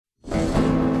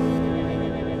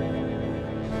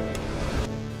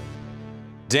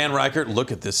Dan Reichert,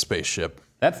 look at this spaceship.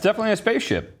 That's definitely a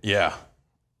spaceship. Yeah.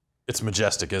 It's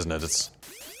majestic, isn't it?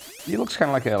 It looks kind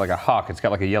of like a hawk. It's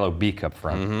got like a yellow beak up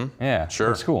front. Mm-hmm. Yeah, sure.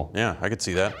 That's cool. Yeah, I could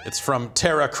see that. It's from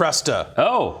Terra Cresta.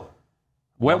 Oh.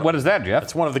 What is that, Jeff?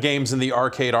 It's one of the games in the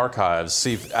arcade archives.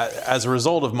 See, as a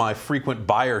result of my frequent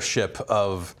buyership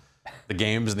of the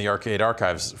games in the arcade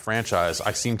archives franchise,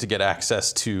 I seem to get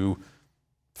access to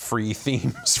free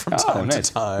themes from time to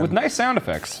time. With nice sound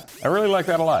effects. I really like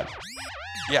that a lot.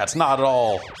 Yeah, it's not at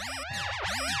all.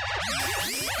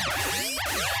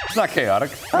 It's not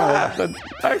chaotic.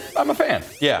 I'm a fan.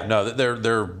 Yeah, no,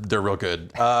 they're real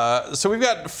good. So we've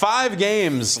got 5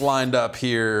 games lined up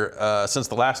here since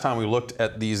the last time we looked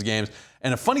at these games.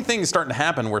 And a funny thing is starting to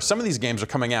happen where some of these games are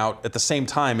coming out at the same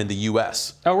time in the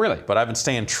US. Oh, really? But I've been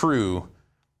staying true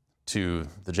to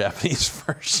the Japanese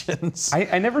versions.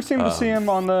 I never seem to see them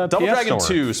on the Double PS Dragon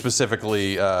Store. 2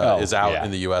 specifically is out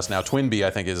in the US now. Twinbee, I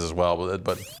think, is as well.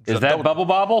 But is that Bubble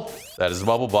Bobble? That is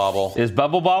Bubble Bobble. Is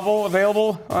Bubble Bobble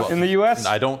available in the US?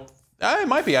 I don't. It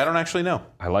might be. I don't actually know.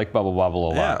 I like Bubble Bobble a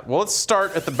lot. Yeah. Well, let's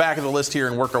start at the back of the list here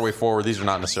and work our way forward. These are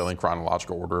not necessarily in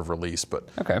chronological order of release, but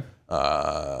okay.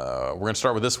 We're going to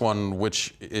start with this one,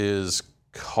 which is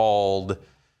called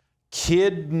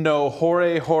Kid no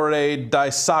Hore Hore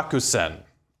Daisakusen,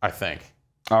 I think.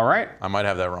 All right. I might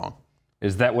have that wrong.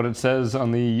 Is that what it says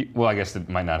on the... Well, I guess it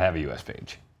might not have a U.S.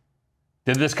 page.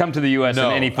 Did this come to the U.S. in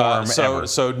any form ever?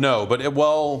 So no, but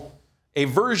a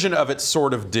version of it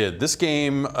sort of did. This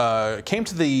game came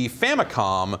to the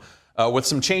Famicom with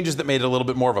some changes that made it a little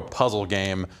bit more of a puzzle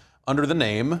game under the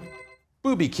name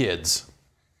Booby Kids.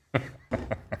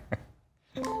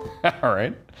 All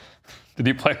right. Did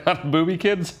you play a lot of Booby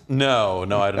Kids? No,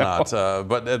 I did not.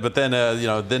 But then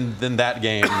then that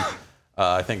game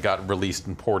I think got released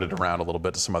and ported around a little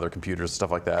bit to some other computers and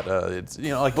stuff like that. It's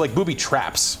like Booby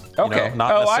Traps. Okay.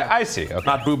 I see. Okay.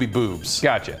 Not Booby Boobs.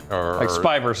 Gotcha. Like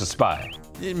Spy versus Spy.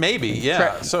 Maybe,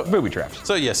 yeah. Booby traps.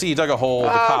 So yeah, see, he dug a hole.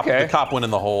 The cop went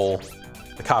in the hole.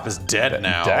 The cop is dead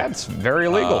now. That's very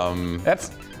illegal.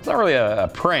 It's not really a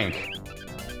prank.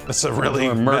 It's a really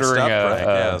murdering messed up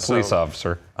prank. Police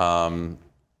officer.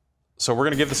 So we're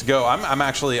gonna give this a go.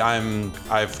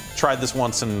 I've tried this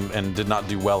once and did not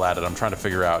do well at it. I'm trying to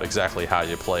figure out exactly how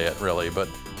you play it, really, but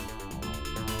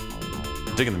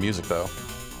I'm digging the music though.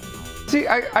 See,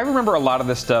 I remember a lot of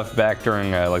this stuff back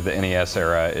during like the NES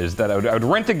era. Is that I would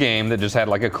rent a game that just had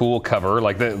like a cool cover,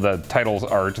 like the title's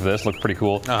art to this looked pretty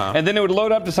cool, and then it would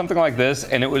load up to something like this,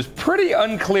 and it was pretty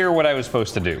unclear what I was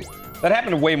supposed to do. That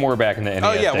happened way more back in the NES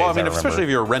Oh yeah, days, well I mean, especially if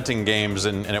you're renting games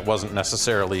and it wasn't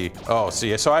necessarily. Oh,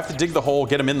 see, so I have to dig the hole,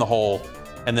 get them in the hole,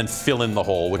 and then fill in the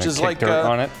hole, which is like dirt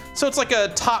on it. So it's like a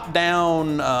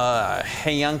top-down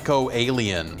Heianko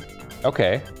Alien.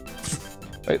 Okay.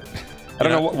 I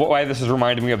don't know why this is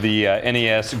reminding me of the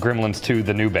NES Gremlins 2,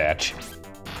 the new batch.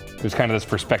 It was kind of this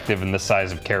perspective and this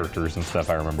size of characters and stuff,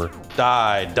 I remember.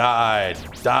 Die,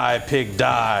 pig,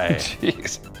 die.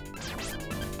 Jeez.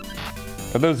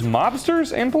 Are those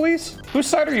mobsters and police? Whose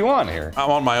side are you on here? I'm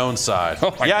on my own side.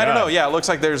 Oh my God. I don't know. Yeah, it looks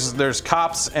like there's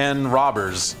cops and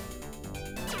robbers.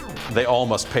 They all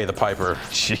must pay the piper.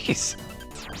 Jeez.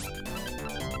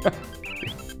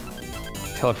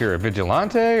 Tell if you're a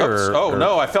vigilante or... Oh,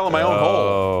 no, I fell in my own hole.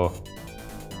 Oh.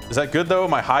 Is that good, though?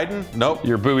 Am I hiding? Nope.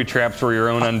 Your booby traps were your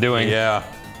own undoing. Yeah.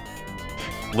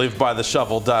 Live by the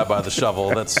shovel, die by the shovel.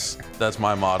 That's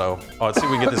my motto. Oh, let's see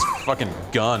if we can get this fucking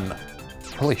gun.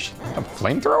 Holy shit. A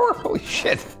flamethrower? Holy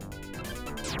shit.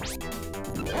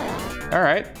 All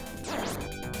right.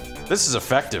 This is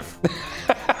effective.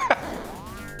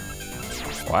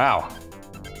 Wow.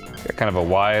 Got kind of a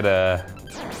wide,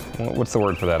 what's the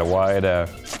word for that? A wide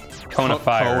cone of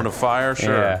fire. Cone of fire,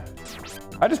 sure. Yeah.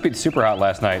 I just beat Super Hot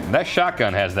last night, and that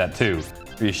shotgun has that too.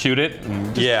 You shoot it,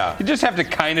 and yeah. You just have to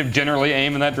kind of generally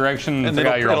aim in that direction, and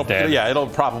you're all dead. Yeah, it'll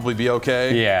probably be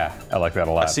okay. Yeah, I like that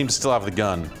a lot. I seem to still have the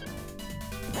gun.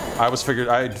 I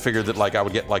figured that like I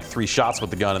would get like 3 shots with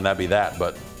the gun and that'd be that,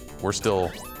 but we're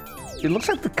still. It looks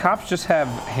like the cops just have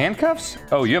handcuffs.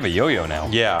 Oh, you have a yo-yo now.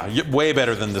 Yeah, way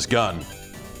better than this gun,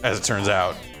 as it turns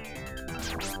out.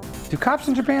 Do cops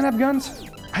in Japan have guns?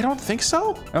 I don't think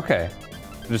so. Okay.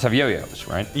 They just have yo-yos,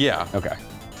 right? Yeah. Okay.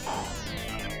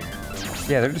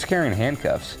 Yeah, they're just carrying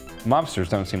handcuffs. Mobsters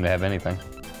don't seem to have anything.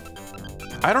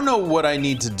 I don't know what I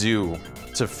need to do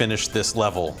to finish this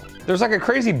level. There's like a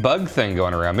crazy bug thing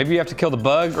going around. Maybe you have to kill the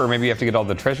bug, or maybe you have to get all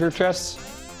the treasure chests.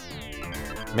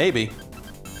 Maybe.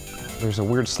 There's a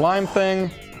weird slime thing.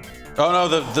 Oh no,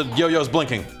 the yo-yo's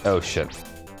blinking. Oh shit.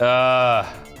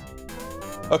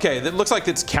 Okay, it looks like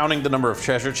it's counting the number of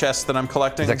treasure chests that I'm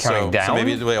collecting. Is that counting down? So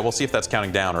maybe we'll see if that's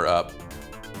counting down or up.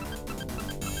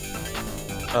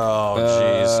 Oh,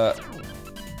 jeez.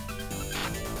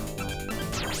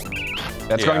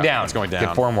 That's going down. It's going down.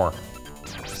 Get 4 more.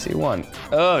 See 1.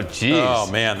 Oh, jeez.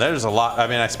 Oh, man, there's a lot. I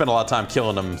mean, I spent a lot of time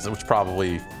killing them, which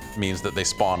probably means that they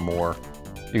spawn more.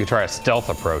 You could try a stealth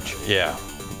approach. Yeah.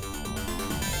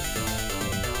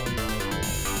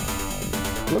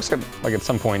 It looks like at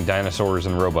some point dinosaurs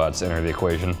and robots enter the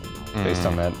equation based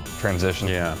on that transition.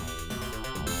 Yeah.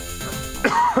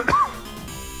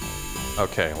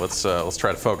 Okay, let's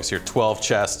try to focus here. 12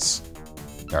 chests.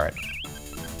 All right.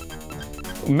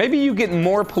 Maybe you get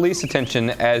more police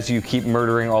attention as you keep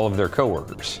murdering all of their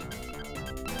coworkers.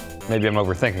 Maybe I'm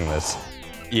overthinking this.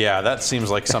 Yeah, that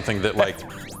seems like something that like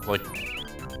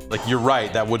you're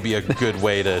right. That would be a good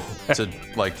way to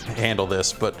like handle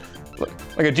this, but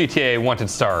like a GTA wanted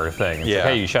star thing. It's yeah.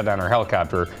 Like, hey, you shut down our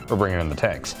helicopter. We're bringing in the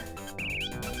tanks.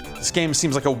 This game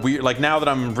seems like a weird. Like now that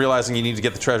I'm realizing you need to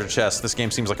get the treasure chest, this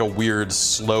game seems like a weird,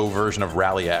 slow version of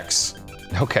Rally X.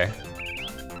 Okay.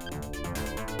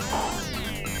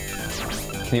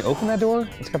 Can you open that door?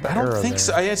 It's got the arrow. I don't think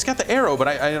so. It's got the arrow, but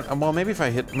well, maybe if I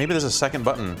hit, maybe there's a second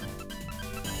button.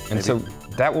 And maybe. so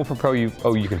that will propel you.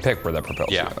 Oh, you can pick where that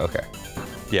propels Yeah. you. Okay.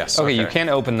 Yes. Okay, you can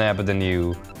open that, but then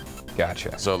you.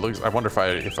 Gotcha. So it looks. I wonder if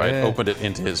I opened it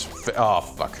into his. Oh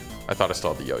fuck! I thought I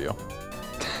still had the yo-yo.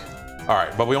 All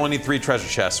right, but we only need 3 treasure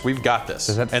chests. We've got this.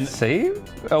 Does that save?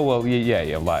 Oh well,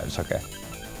 yeah, lives. Okay.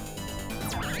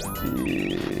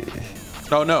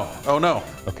 Oh no! Oh no!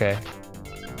 Okay.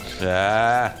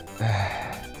 Ah.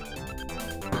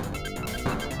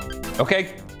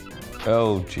 Okay.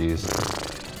 Oh jeez.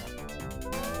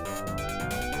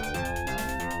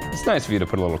 It's nice of you to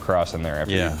put a little cross in there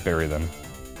after you bury them.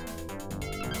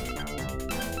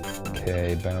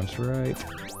 Okay, bounce right.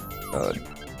 Oh,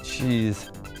 jeez.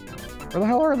 Where the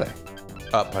hell are they?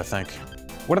 Up, I think.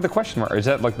 What are the question marks? Is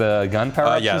that like the gun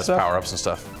power-ups yeah, and it's stuff? power-ups and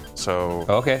stuff. So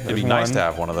okay, it'd be nice to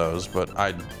have one of those, but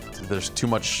there's too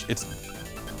much.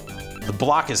 The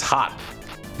block is hot.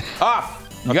 Ah!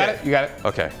 You got it. You got it.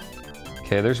 Okay.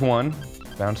 Okay, there's one.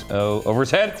 Bounce. Oh, over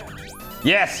his head.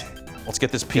 Yes. Let's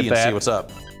get this P and see what's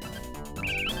up.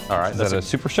 All right. Is that a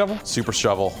super shovel? Super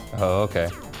shovel. Oh, okay.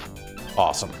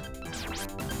 Awesome.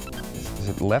 Is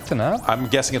it left and up? I'm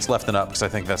guessing it's left and up because I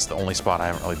think that's the only spot I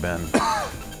haven't really been.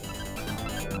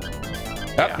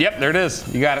 Yep, there it is.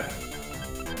 You got it.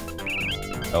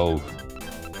 Oh.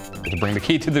 Did you bring the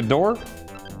key to the door?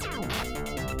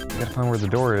 You gotta find where the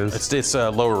door is. It's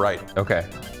lower right. Okay.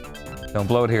 Don't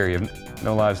blow it here. You have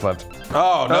no lives left.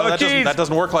 Oh no, that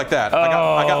doesn't work like that. Oh.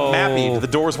 I got Mappy. The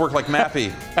doors work like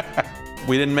Mappy.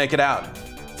 We didn't make it out.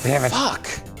 Damn it. Fuck.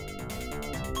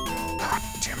 God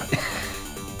damn it.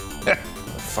 A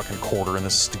fucking quarter in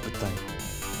this stupid thing.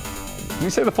 Can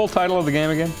you say the full title of the game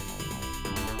again?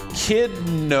 Kid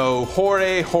no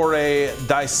Hore Hore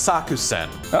Daisakusen.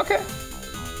 Okay.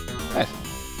 Nice.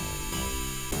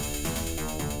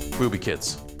 Booby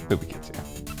kids. Booby kids, yeah.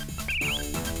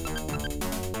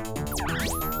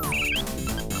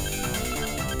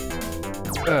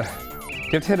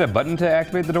 Do you have to hit a button to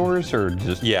activate the doors, or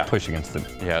just push against it?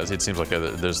 Yeah, it seems like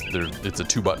it's a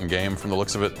 2-button game from the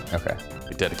looks of it. Okay.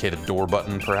 A dedicated door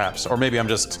button, perhaps, or maybe I'm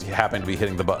just happen to be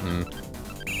hitting the button.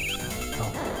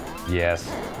 Oh. Yes.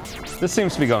 This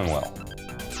seems to be going well.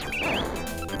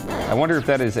 I wonder if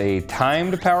that is a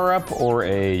timed power up or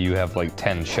a you have like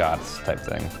 10 shots type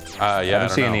thing. Yeah, I haven't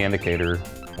seen the indicator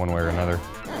one way or another.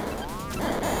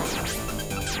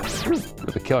 You're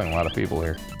really killing a lot of people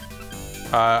here.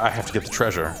 I have to get the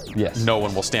treasure. Yes. No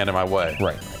one will stand in my way.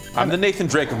 Right. I'm the Nathan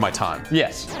Drake of my time.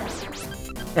 Yes.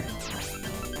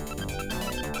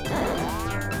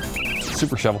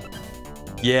 Super shovel.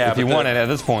 Yeah, if you want it at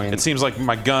this point. It seems like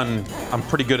my gun, I'm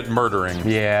pretty good at murdering.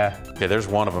 Yeah. Okay, there's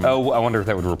one of them. Oh, I wonder if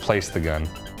that would replace the gun.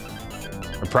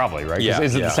 Probably, right? Yeah.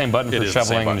 Is it the same button for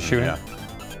shoveling and shooting? Yeah.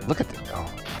 Look at that.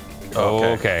 Oh,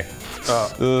 okay.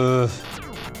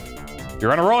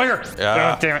 You're on a roll here.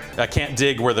 Yeah. Oh, damn it. I can't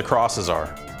dig where the crosses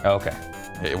are. Okay.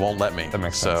 It won't let me. That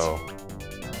makes sense. So,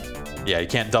 yeah, you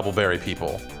can't double bury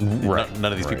people. Right.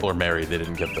 None of these people are married. They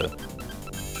didn't get the.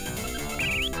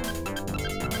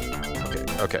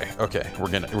 Okay. We're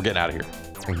getting out of here.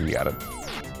 I think you got it.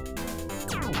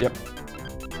 Yep.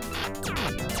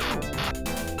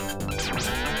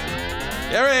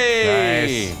 Hooray!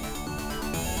 Nice.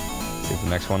 See if the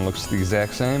next one looks the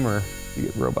exact same, or you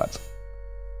get robots.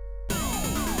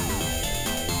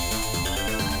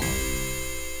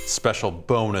 Special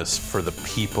bonus for the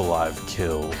people I've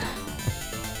killed.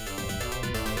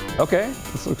 Okay,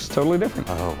 this looks totally different.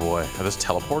 Oh boy, are those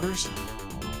teleporters?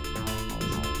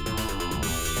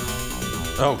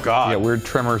 Oh god. Yeah, weird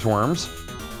tremors worms.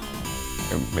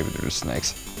 Or maybe they're just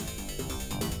snakes.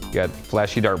 You got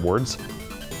flashy dartboards.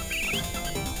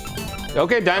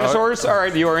 Okay, dinosaurs. All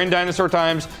right, you are in dinosaur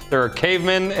times. There are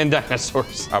cavemen and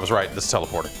dinosaurs. I was right. This is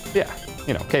teleporting. Yeah,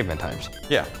 you know, caveman times.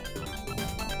 Yeah.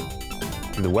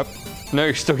 The weapon. No,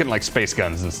 you're still getting like space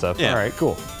guns and stuff. Yeah. All right,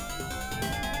 cool.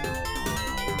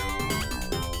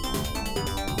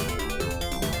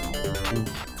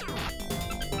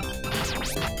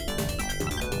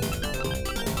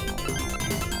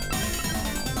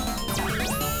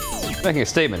 Making a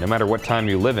statement, no matter what time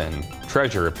you live in,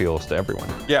 treasure appeals to everyone.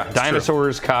 Yeah, it's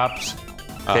dinosaurs, cops,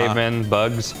 cavemen,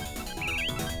 bugs.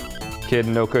 Kid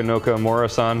Noka Noka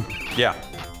Mora-san. Yeah,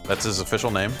 that's his official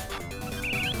name.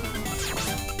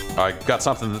 I got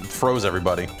something that froze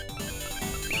everybody.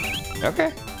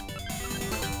 Okay.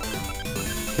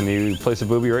 Can you place a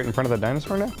booby right in front of that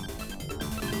dinosaur now?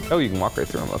 Oh, you can walk right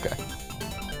through him, okay.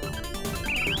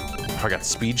 I got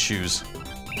speed shoes.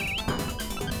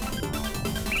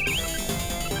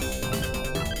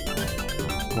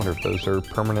 I wonder if those are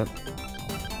permanent.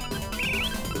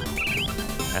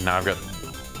 And now I've got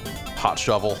hot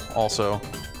shovel also.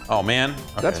 Oh man.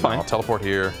 Okay, that's fine. I'll teleport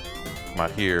here. Come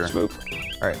out here. Let's move.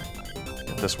 All right.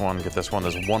 Get this one, get this one.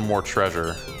 There's one more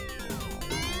treasure.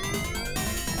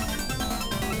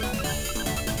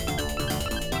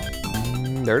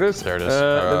 There it is. There it is.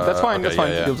 That's fine, okay, that's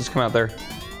fine. yeah. You'll just come out there.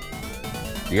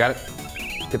 You got it.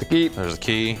 Get the key. There's the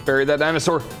key. Bury that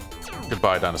dinosaur.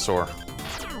 Goodbye, dinosaur.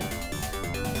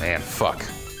 Man, fuck.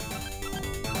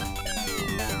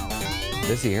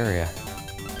 Busy area.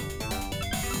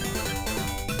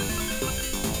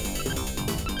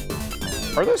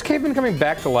 Are those cavemen coming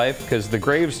back to life? Because the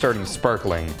graves started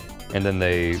sparkling, and then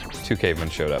two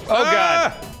cavemen showed up. Oh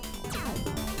God!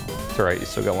 It's all right. You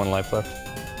still got one life left.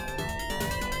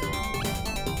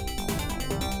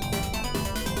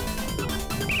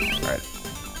 All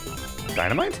right.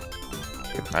 Dynamite?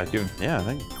 Yeah, I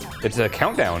think. It's a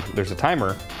countdown. There's a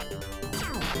timer.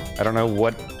 I don't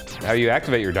know how you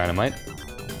activate your dynamite.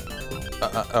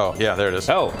 Oh, yeah, there it is.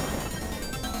 Oh.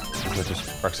 Is it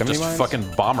just proximity mines? Fucking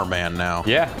Bomberman now.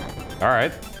 Yeah. All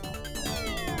right.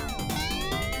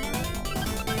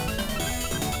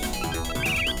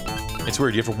 It's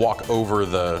weird. You have to walk over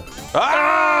the.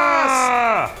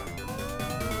 Ah!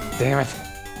 Damn it.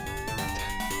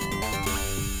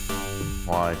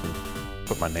 Well, I can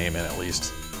put my name in at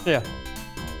least. Yeah.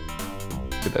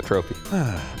 Get that trophy.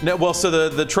 No, well, so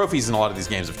the trophies in a lot of these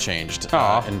games have changed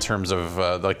in terms of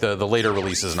like the later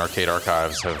releases in Arcade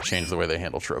Archives have changed the way they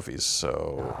handle trophies.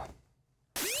 So,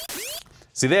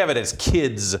 see, they have it as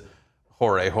kids,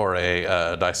 hore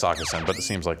Daisakusen, but it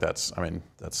seems like that's.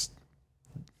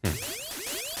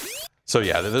 So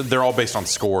yeah, they're all based on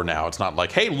score now. It's not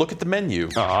like, hey, look at the menu.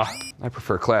 I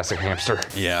prefer classic hamster.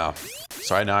 Yeah.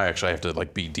 So now I actually have to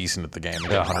like be decent at the game and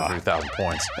get 103,000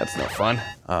 points. That's no fun.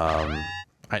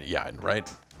 Yeah,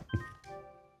 right.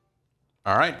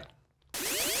 All right.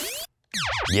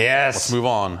 Yes. Let's move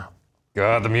on.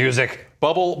 God, the music.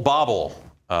 Bobble.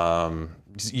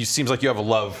 You seems like you have a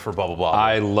love for Bobble.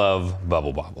 I love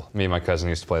Bobble. Me and my cousin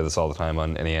used to play this all the time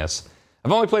on NES.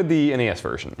 I've only played the NES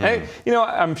version. Hey, you know,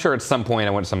 I'm sure at some point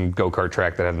I went to some go-kart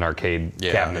track that had an arcade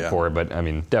cabinet for it, but I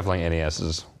mean, definitely NES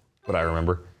is what I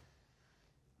remember.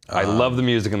 I love the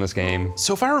music in this game.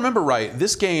 So if I remember right,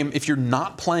 this game, if you're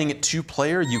not playing it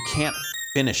two-player, you can't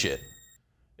finish it.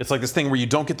 It's like this thing where you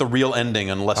don't get the real ending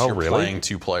unless you're playing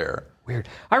two-player. Weird.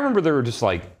 I remember there were just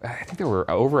like, I think there were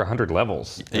over 100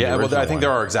 levels. Yeah, well, I think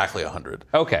there are exactly 100.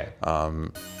 Okay.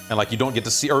 And like you don't get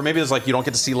to see, or maybe it's like you don't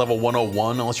get to see level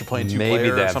 101 unless you're playing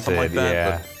two-player or something like that.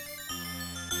 Yeah. But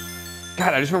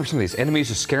God, I just remember some of these enemies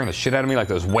just scaring the shit out of me, like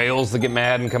those whales that get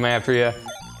mad and come after you.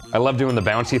 I love doing the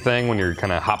bouncy thing when you're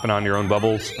kind of hopping on your own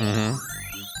bubbles. Mm-hmm.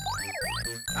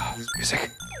 Oh, this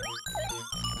music.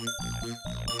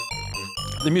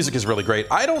 the music is really great.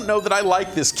 I don't know that I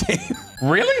like this game.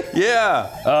 Really?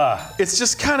 Yeah. It's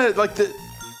just kind of like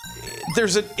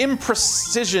there's an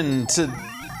imprecision to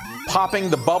popping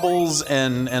the bubbles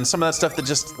and some of that stuff that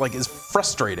just like is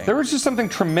frustrating. There was just something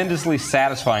tremendously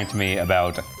satisfying to me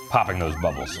about popping those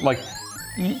bubbles. Like,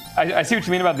 I see what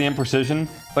you mean about the imprecision,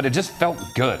 but it just felt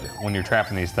good when you're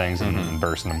trapping these things and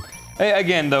bursting them.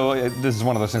 Again, though, this is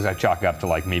one of those things I chalk up to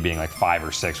like me being like 5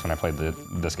 or 6 when I played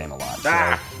this game a lot. So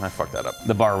I fucked that up.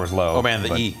 The bar was low. Oh man,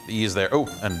 the E is there. Oh,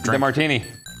 and drink. The martini.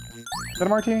 Is that a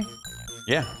martini?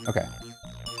 Yeah. Okay.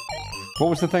 What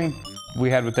was the thing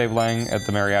we had with Dave Lang at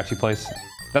the mariachi place?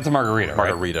 That's a margarita, right?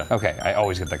 Margarita. Okay, I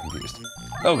always get that confused.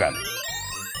 Oh god.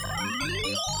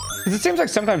 Because it seems like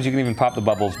sometimes you can even pop the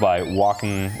bubbles by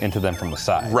walking into them from the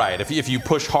side. Right. If you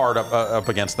push hard up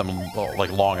against them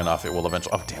like long enough, it will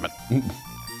eventually. Oh damn it.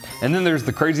 And then there's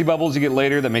the crazy bubbles you get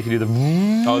later that make you do the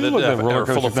they're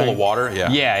full of water.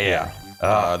 Yeah. Yeah.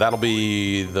 That'll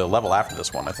be the level after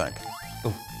this one, I think.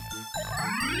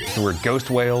 So we're ghost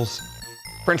whales,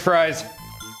 French fries.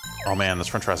 Oh man, those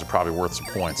French fries are probably worth some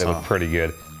points. They look pretty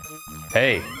good.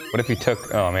 Hey, what if you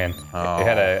took? Oh man, it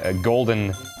had a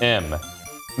golden M.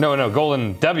 No,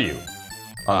 golden W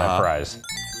on that fries.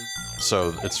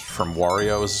 So it's from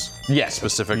Wario's. Yes.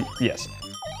 Specific. Yes.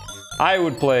 I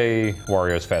would play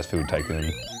Wario's Fast Food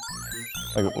Tycoon.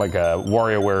 Like a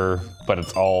WarioWare, but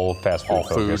it's all fast food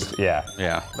focused. Yeah.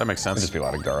 Yeah, that makes sense. It'd just be a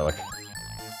lot of garlic.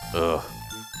 Ugh.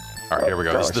 All right, here we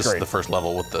go. This is great. the first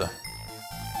level with the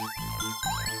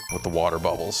water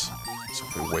bubbles. So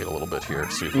if we wait a little bit here,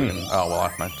 see if we can. Oh well,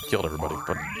 I killed everybody,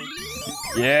 but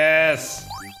Yes.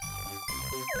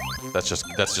 that's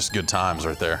just good times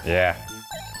right there. Yeah.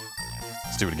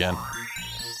 Let's do it again.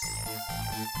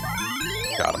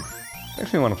 Got him.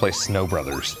 Makes me want to play Snow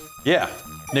Brothers. Yeah,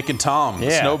 Nick and Tom,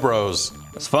 Snow Bros.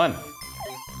 It's fun.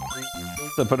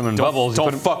 So put them in bubbles.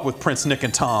 Don't fuck with Prince Nick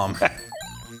and Tom.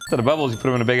 Instead of bubbles, you put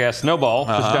them in a big ass snowball,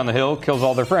 pushes down the hill, kills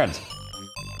all their friends.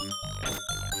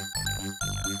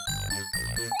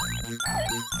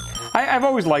 I've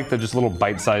always liked the just little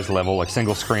bite-sized level, like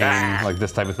single screen, like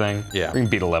this type of thing. Yeah. We can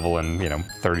beat a level in,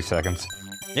 30 seconds.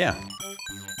 Yeah.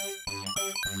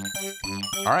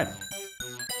 All right.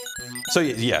 So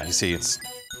yeah, you see, it's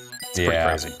pretty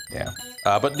crazy. Yeah.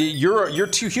 But you're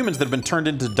two humans that have been turned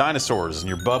into dinosaurs, and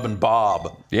you're Bub and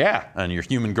Bob. Yeah. And your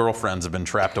human girlfriends have been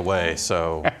trapped away,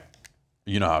 so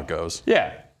you know how it goes.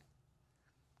 Yeah.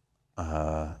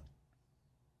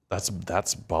 That's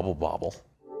Bubble Bobble.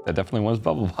 That definitely was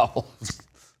Bubble Bobble.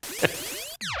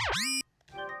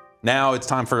 Now it's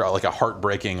time for like a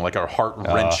heartbreaking, like a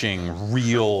heart-wrenching,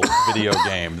 real video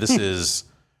game.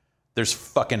 There's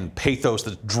fucking pathos,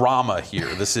 there's drama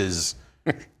here. This is...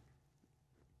 You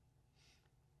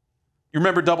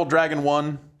remember Double Dragon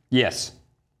 1? Yes.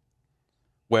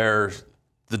 Where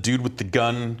the dude with the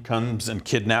gun comes and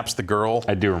kidnaps the girl?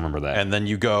 I do remember that. And then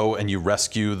you go and you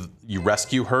rescue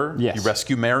her? Yes. You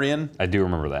rescue Marion? I do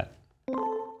remember that.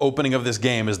 Opening of this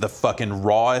game is the fucking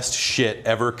rawest shit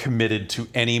ever committed to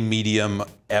any medium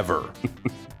ever.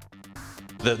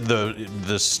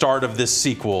 The start of this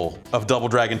sequel of Double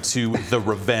Dragon 2, The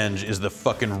Revenge, is the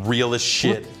fucking realest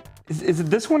shit. Is it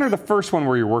this one or the first one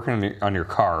where you're working on your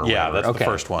car? Yeah, that's the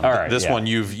first one. All right, this one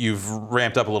you've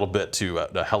ramped up a little bit to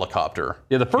a helicopter.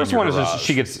 Yeah, the first one is just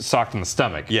she gets socked in the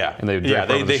stomach. Yeah, and they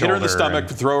hit her in the stomach,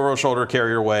 throw her over the shoulder, carry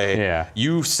her away. Yeah,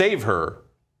 you save her.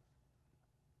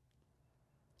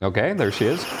 Okay, there she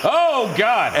is. Oh,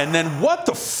 God! And then what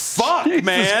the fuck, Jesus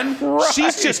man? Christ.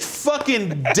 She's just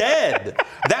fucking dead.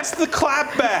 That's the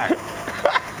clapback.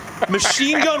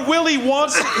 Machine Gun Willie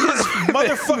wants his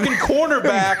motherfucking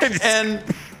cornerback, and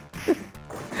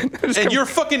your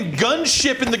fucking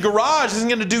gunship in the garage isn't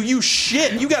gonna do you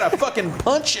shit. You gotta fucking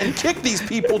punch and kick these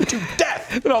people to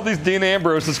death. And all these Dean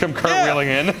Ambroses come cartwheeling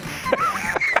in.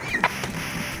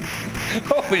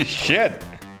 Holy shit.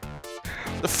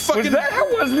 The fucking...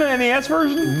 wasn't the NES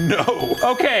version? No.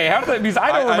 Okay, how did that? Because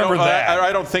I don't remember that.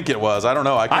 I don't think it was. I don't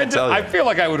know. I can't tell you. I feel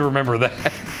like I would remember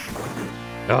that.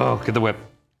 Oh, get the whip.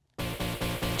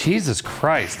 Jesus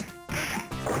Christ.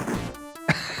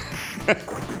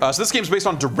 So this game's based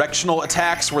on directional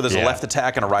attacks, where there's a left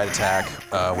attack and a right attack,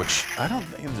 which I don't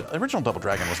think the original Double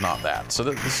Dragon was not that. So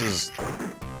this is.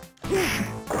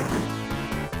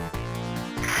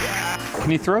 Can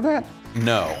you throw that?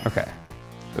 No. Okay.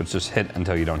 So it's just hit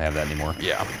until you don't have that anymore.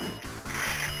 Yeah.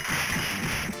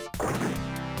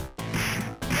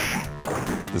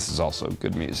 This is also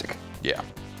good music. Yeah.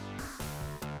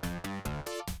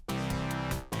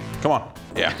 Come on.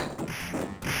 Yeah.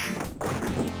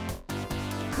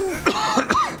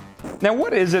 Now,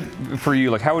 what is it for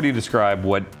you? Like, how would you describe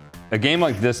what a game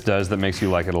like this does that makes you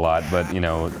like it a lot, but,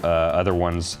 other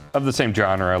ones of the same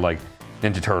genre, like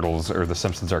Ninja Turtles or the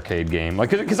Simpsons arcade game?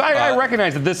 Like, because I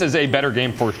recognize that this is a better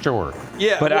game for sure.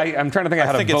 Yeah. But I'm trying to think of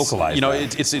how to vocalize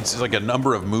that. It's like a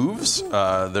number of moves.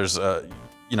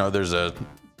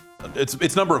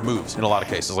 It's number of moves in a lot of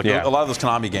cases. Like a lot of those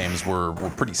Konami games were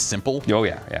pretty simple. Oh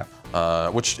yeah.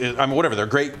 Whatever, they're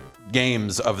great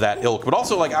games of that ilk. But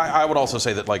also, like, I would also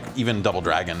say that, like, even Double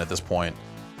Dragon at this point,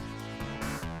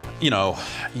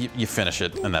 you finish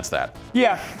it and that's that.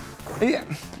 Yeah.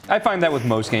 I find that with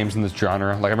most games in this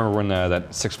genre. Like, I remember when that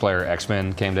 6-player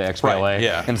X-Men came to XBLA. Right,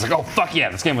 yeah. And it's like, oh, fuck yeah,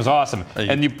 this game was awesome.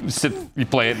 And you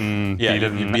play it and beat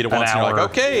it in an once hour. And you're like,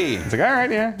 okay. It's like, all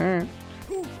right.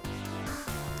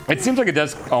 It seems like it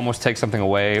does almost take something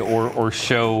away or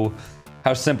show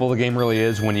how simple the game really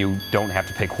is when you don't have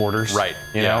to pay quarters. Right.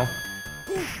 You know?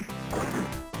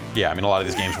 Yeah, I mean, a lot of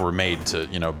these games were made to,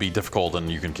 be difficult, and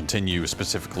you can continue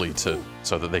specifically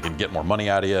so that they can get more money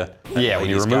out of you. Yeah, when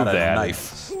you remove that,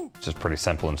 knife. It's just pretty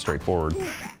simple and straightforward.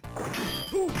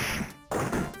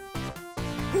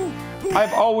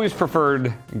 I've always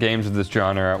preferred games of this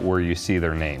genre where you see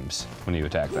their names when you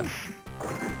attack them.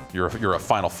 You're a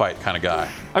Final Fight kind of guy.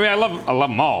 I mean, I love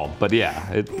them all, but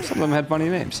yeah, some of them had funny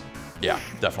names. Yeah,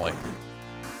 definitely.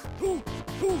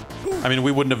 I mean,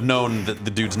 we wouldn't have known that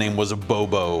the dude's name was a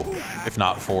Bobo if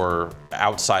not for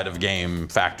outside of game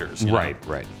factors. Right.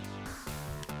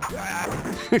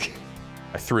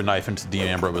 I threw a knife into Dean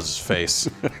Ambrose's face,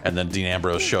 and then Dean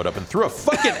Ambrose showed up and threw a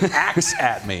fucking axe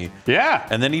at me. Yeah.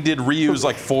 And then he did Ryu's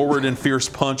like forward and fierce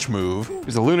punch move.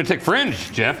 He's a lunatic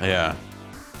fringe, Jeff. Yeah.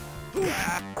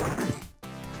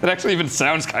 It actually even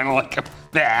sounds kind of like a...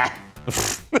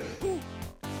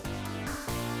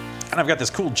 And I've got this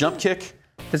cool jump kick.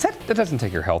 That doesn't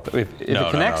take your health. If No.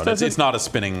 it connects, does it? It's not a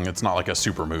spinning, it's not like a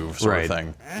super move sort of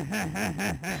thing.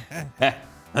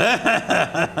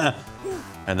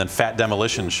 And then Fat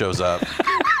Demolition shows up.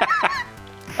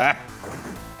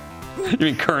 You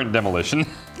mean current Demolition?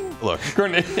 Look.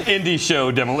 Current indie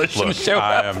show Demolition Look, show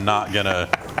I up. am not gonna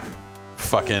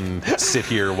fucking sit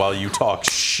here while you talk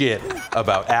shit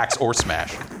about Axe or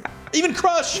Smash. Even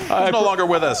Crush is no longer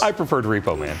with us. I preferred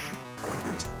Repo Man.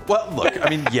 Well, look, I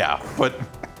mean, yeah, but...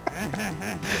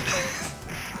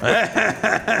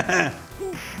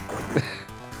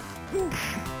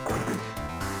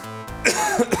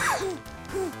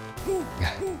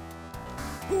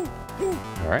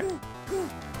 All right.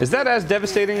 Is that as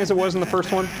devastating as it was in the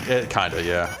first one? Kinda,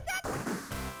 yeah.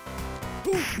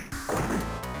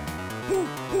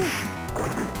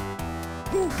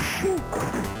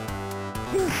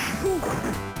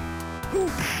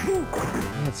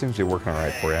 That seems to be working all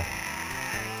right for you.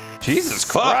 Jesus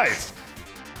Christ!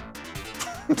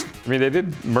 I mean, they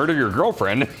did murder your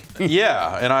girlfriend.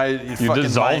 Yeah, and You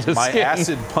dissolved his my skin.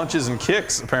 acid punches and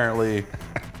kicks, apparently.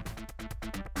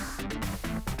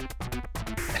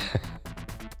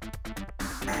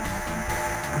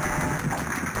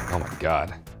 Oh my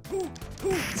God.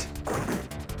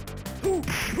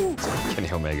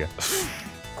 Kenny Omega.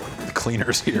 The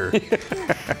cleaner's here.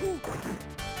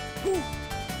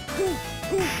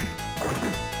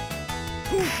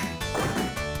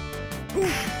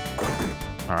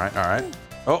 All right.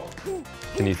 Oh.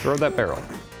 Can you throw that barrel?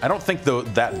 I don't think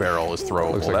that barrel is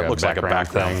throwable. That looks like a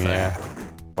background thing. Yeah.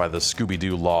 By the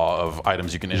Scooby-Doo law of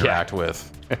items you can interact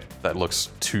with, that looks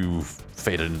too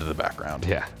faded into the background.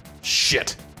 Yeah.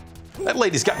 Shit. That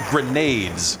lady's got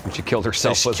grenades. And she killed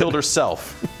herself. She killed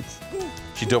herself.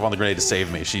 She dove on the grenade to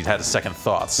save me. She had second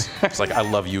thoughts. It's like, I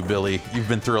love you, Billy. You've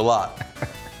been through a lot.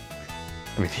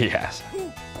 I mean, he has.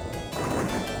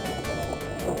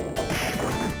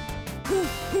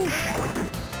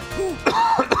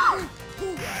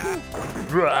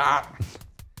 I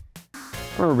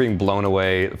remember being blown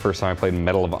away the first time I played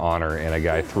Medal of Honor, and a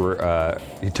guy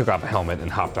he took off a helmet and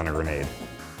hopped on a grenade.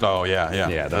 Oh, yeah.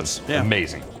 Yeah, that's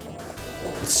amazing.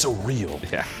 It's so real.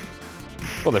 Yeah.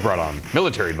 Well, they brought on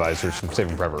military advisors from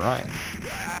Saving Private Ryan.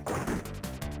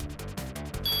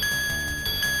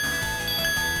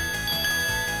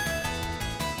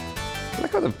 I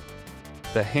like how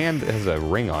the hand has a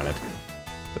ring on it.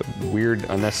 It's a weird,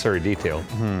 unnecessary detail.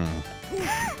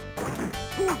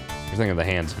 You're thinking of the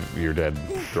hands of your dead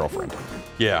girlfriend.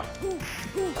 Yeah.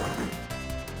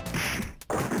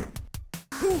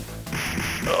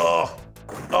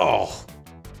 Oh.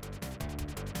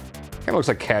 Kind of looks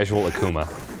like casual Akuma.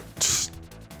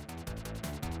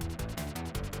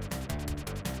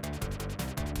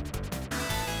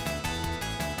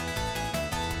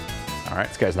 All right,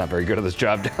 this guy's not very good at this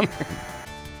job down there.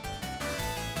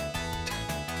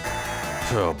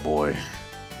 Oh, boy.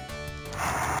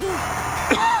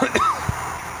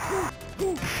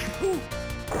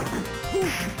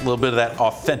 A little bit of that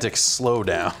authentic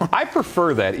slowdown. I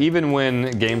prefer that, even when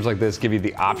games like this give you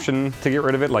the option to get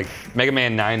rid of it. Like Mega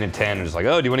Man 9 and 10 is like,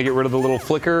 oh, do you want to get rid of the little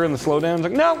flicker and the slowdown? It's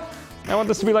like, no, I want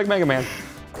this to be like Mega Man.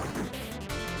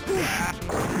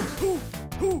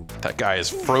 That guy is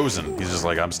frozen. He's just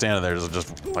like, I'm standing there,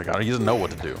 just like, he doesn't know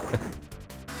what to do.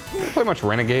 Did you play much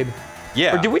Renegade?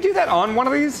 Yeah. Or did we do that on one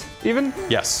of these, even?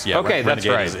 Yes. Yeah. Okay, that's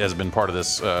right. Has been part of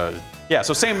this. Yeah.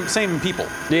 So same people.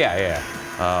 Yeah.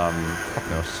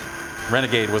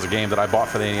 Renegade was a game that I bought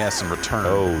for the NES and returned.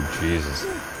 Oh, Jesus.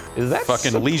 Is that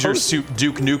fucking Leisure Suit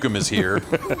Duke Nukem is here.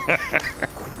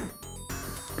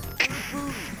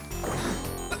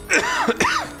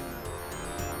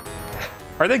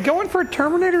 Are they going for a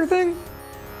Terminator thing?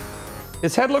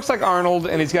 His head looks like Arnold,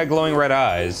 and he's got glowing red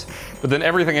eyes, but then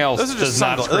everything else does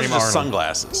not scream Arnold. Those are just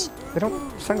sunglasses.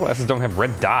 Sunglasses don't have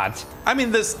red dots. I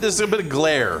mean, there's a bit of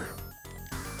glare.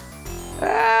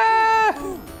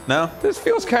 No? This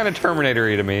feels kind of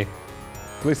Terminator-y to me.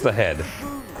 At least the head.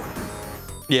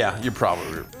 Yeah, you're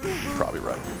probably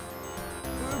right.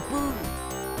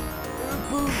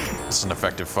 This is an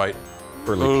effective fight.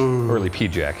 Early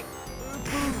P-Jack.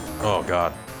 Oh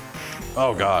god.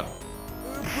 Oh god.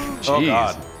 Jeez.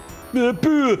 Oh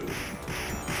god.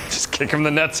 Just kick him in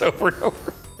the nuts over and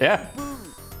over. Yeah.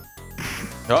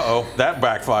 Uh-oh, that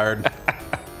backfired.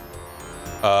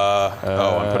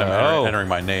 I'm putting entering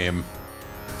my name.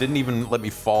 Didn't even let me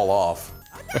fall off.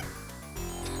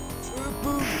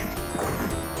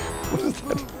 What is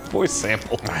that voice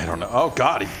sample? I don't know. Oh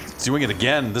god, he's doing it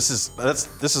again. This is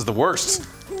the worst.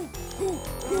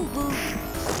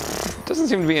 Doesn't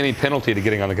seem to be any penalty to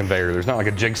getting on the conveyor. There's not like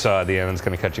a jigsaw at the end that's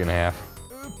going to cut you in half.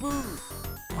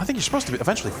 I think you're supposed to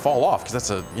eventually fall off because that's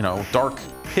a dark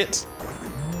pit.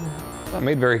 Not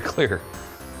made very clear.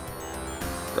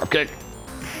 Drop kick.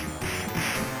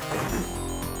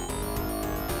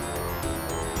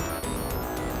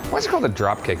 Why is it called a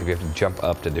drop kick if you have to jump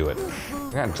up to do it?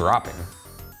 You're not dropping.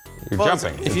 You're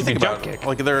jumping. If you think about kick.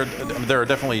 like there are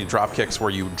definitely drop kicks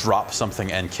where you drop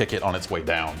something and kick it on its way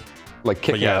down. Like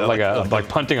kicking, like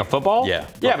punting a football? Yeah.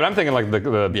 Yeah, but I'm thinking like the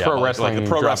pro wrestling like the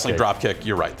pro wrestling drop kick.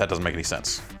 You're right. That doesn't make any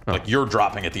sense. Like you're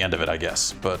dropping at the end of it, I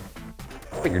guess. But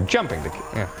you're jumping to kick.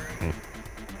 Yeah.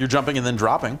 You're jumping and then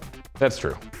dropping. That's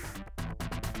true.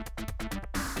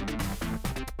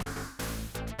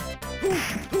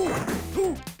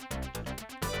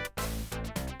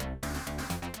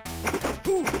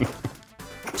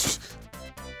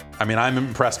 I mean, I'm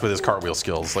impressed with his cartwheel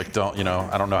skills. Like, I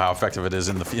don't know how effective it is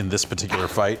in this particular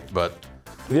fight, but.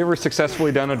 Have you ever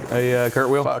successfully done a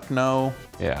cartwheel? Fuck no.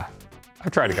 Yeah,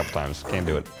 I've tried a couple times. Can't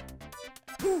do it.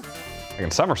 I can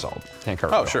somersault. Can't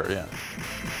cartwheel. Oh sure, yeah.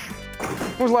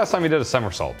 When was the last time you did a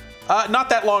somersault? Not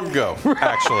that long ago,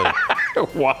 actually.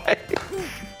 Why?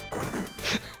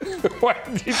 Why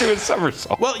did you do a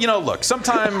somersault? Well, look,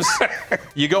 sometimes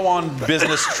you go on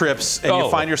business trips and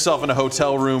you find yourself in a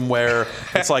hotel room where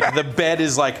it's like the bed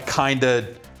is like kind of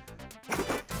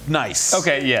nice.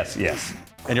 Okay, yes.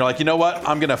 And you're like, you know what?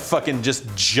 I'm gonna fucking just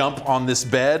jump on this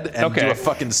bed and do a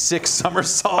fucking 6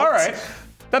 somersaults. All right,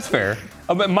 that's fair.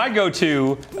 But my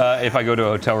go-to, if I go to a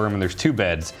hotel room and there's 2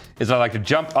 beds, is I like to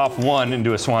jump off one and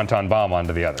do a swanton bomb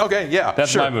onto the other. Okay, yeah,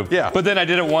 that's my move. Yeah. But then I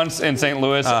did it once in St.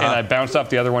 Louis, and I bounced off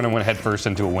the other one and went headfirst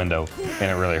into a window,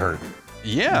 and it really hurt.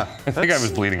 Yeah. I think I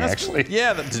was bleeding, actually.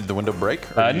 Yeah, did the window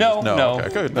break? No. Okay,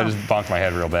 good. I just bonked my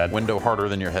head real bad. Window harder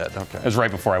than your head, okay. It was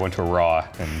right before I went to a Raw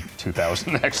in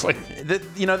 2000, actually.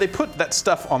 They put that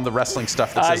stuff on the wrestling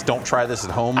stuff that says don't try this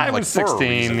at home. I was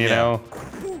 16, you know.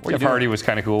 The party was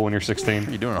kind of cool when you're 16. What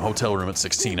are you doing in a hotel room at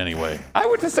 16 anyway? I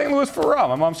went to St. Louis for Raw.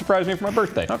 My mom surprised me for my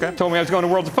birthday. Okay. Told me I was going to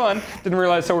Worlds of Fun. Didn't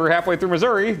realize until we were halfway through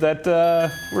Missouri that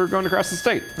we were going across the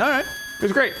state. All right. It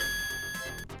was great.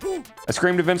 I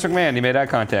screamed at Vince McMahon. He made eye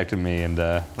contact with me and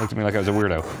looked at me like I was a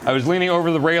weirdo. I was leaning over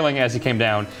the railing as he came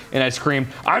down, and I screamed,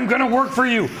 "I'm gonna work for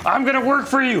you! I'm gonna work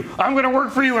for you! I'm gonna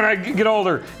work for you when I get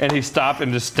older!" And he stopped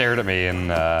and just stared at me, and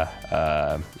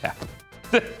yeah.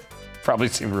 Probably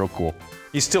seemed real cool.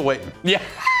 He's still waiting. Yeah.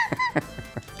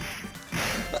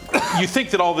 You think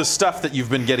that all this stuff that you've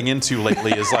been getting into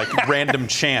lately is like random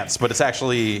chance, but it's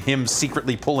actually him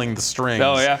secretly pulling the strings.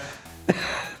 Oh, yeah?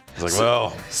 He's like,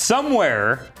 well.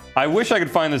 Somewhere, I wish I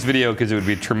could find this video because it would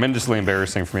be tremendously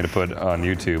embarrassing for me to put on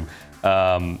YouTube.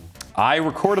 I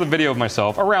recorded the video of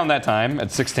myself around that time at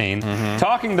 16,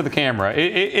 talking to the camera.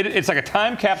 It's like a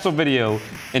time capsule video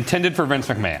intended for Vince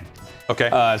McMahon. Okay.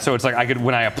 So it's like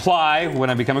when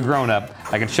I become a grown-up,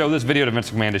 I can show this video to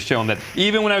Vince McMahon to show him that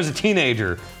even when I was a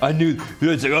teenager, I knew,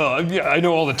 it's like, oh, yeah, I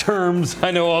know all the terms,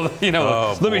 I know all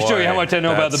the, let me show you how much I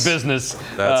know about the business.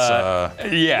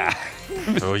 That's, yeah.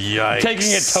 Oh, yikes.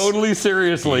 Taking it totally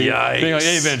seriously. Yikes. Being like,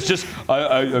 hey, Vince,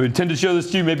 I intend to show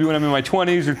this to you maybe when I'm in my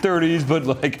 20s or 30s, but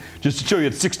like, just to show you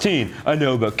at 16, I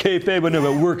know about kayfabe, I know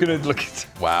about working it. Like,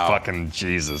 wow. Fucking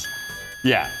Jesus.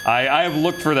 Yeah, I have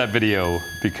looked for that video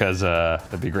because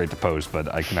it'd be great to post,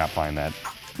 but I cannot find that.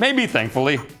 Maybe,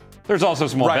 thankfully. There's also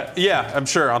small. Right. Yeah, I'm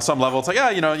sure on some level it's like,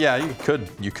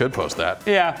 you could post that.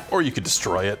 Yeah. Or you could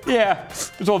destroy it. Yeah.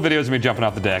 There's old videos of me jumping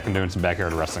off the deck and doing some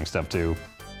backyard wrestling stuff too.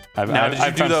 Now, did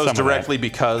you do those directly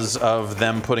because of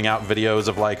them putting out videos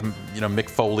of like, Mick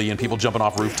Foley and people jumping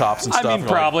off rooftops and stuff? I mean,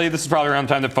 probably. This is probably around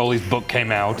the time that Foley's book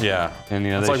came out. Yeah. And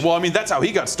it's like, well, I mean, that's how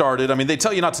he got started. I mean, they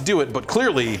tell you not to do it, but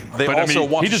clearly they also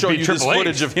want to show you this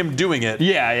footage of him doing it.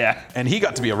 Yeah, yeah. And he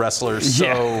got to be a wrestler,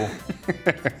 so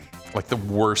like the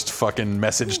worst fucking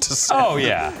message to send. Oh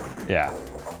yeah, yeah.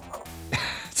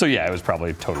 So yeah, it was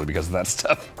probably totally because of that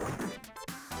stuff.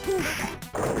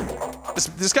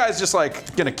 This guy's just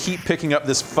like gonna keep picking up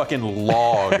this fucking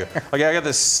log. Like I got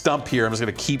this stump here. I'm just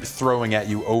gonna keep throwing at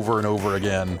you over and over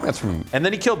again. That's from. And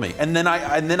then he killed me. And then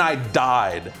I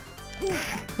died.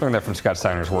 Learned that from Scott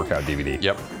Steiner's workout DVD.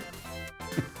 Yep.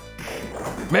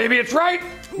 Maybe it's right.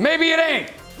 Maybe it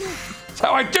ain't. That's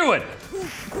how I do it.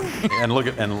 And look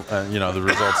at you know the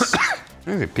results.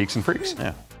 Peaks and freaks.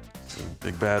 Yeah.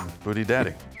 Big bad booty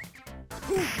daddy.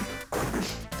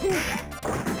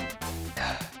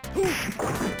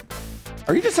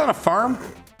 Are you just on a farm?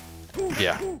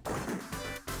 Yeah.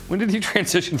 When did you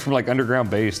transition from like underground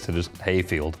base to just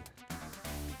hayfield?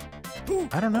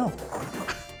 I don't know.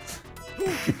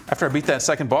 After I beat that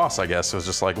second boss, I guess it was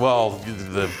just like, well,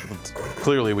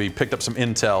 clearly we picked up some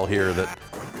intel here that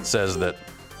says that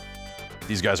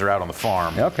these guys are out on the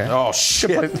farm. Okay. Oh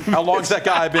shit! How long's that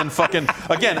guy been fucking?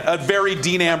 Again, a very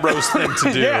Dean Ambrose thing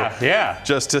to do. Yeah.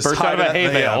 Just to burst out of a hay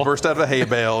bale. Burst out of a hay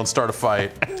bale and start a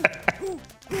fight.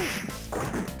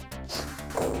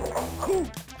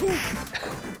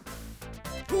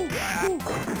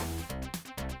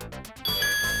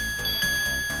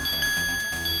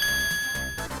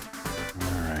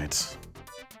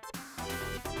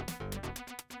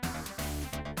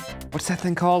 What's that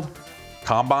thing called?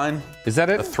 Combine? Is that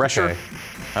it? A thresher? Okay.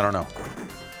 I don't know.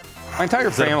 My entire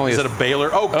family is it a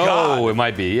baler? Oh god! Oh, it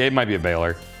might be. It might be a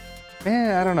baler.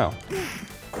 I don't know.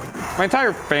 My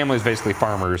entire family is basically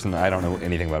farmers, and I don't know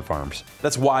anything about farms.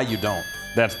 That's why you don't.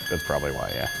 That's probably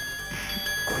why, yeah.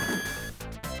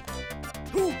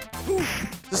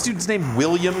 This dude's named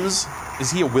Williams.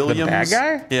 Is he a Williams? The bad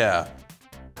guy? Yeah.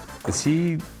 Is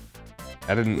he?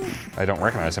 I don't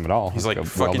recognize him at all. He's like a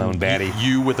fucking well-known baddie.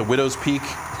 You with a widow's peak.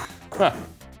 Huh.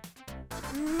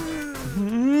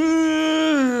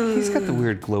 He's got the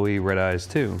weird glowy red eyes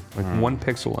too, like 1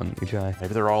 pixel on each eye.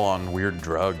 Maybe they're all on weird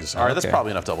drugs. All right, that's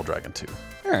probably enough Double Dragon 2.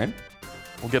 All right.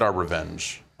 We'll get our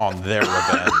revenge on their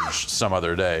revenge some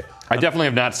other day. I definitely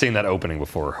have not seen that opening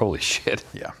before. Holy shit.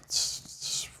 Yeah,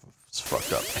 it's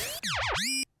fucked up.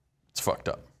 It's fucked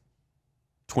up.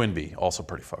 Twinbee, also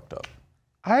pretty fucked up.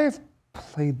 I've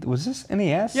played, was this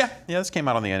NES? Yeah, this came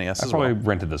out on the NES I as probably well.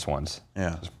 rented this once.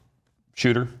 Yeah.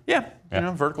 Shooter? Yeah, you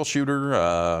know, vertical shooter.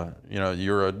 You know,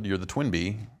 you're the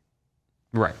Twinbee.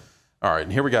 Right. All right,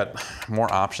 and here we got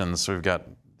more options. So we've got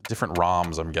different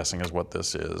ROMs, I'm guessing is what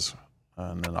this is.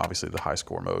 And then obviously the high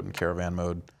score mode and caravan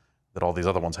mode that all these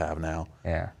other ones have now.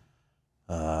 Yeah.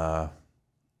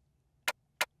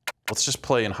 Let's just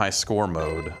play in high score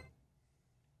mode.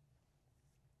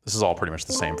 This is all pretty much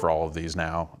the same for all of these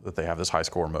now, that they have this high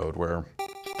score mode where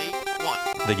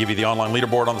they give you the online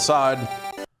leaderboard on the side.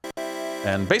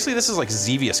 And basically this is like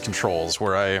Xevious controls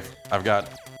where I've got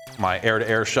my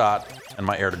air-to-air shot and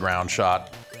my air-to-ground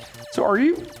shot. So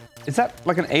is that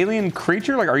like an alien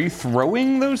creature? Like, are you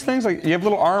throwing those things? Like, you have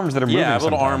little arms that are moving. Yeah, I have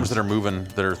little sometimes. arms that are moving,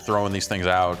 that are throwing these things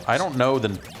out. I don't know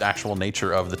the actual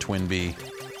nature of the Twinbee.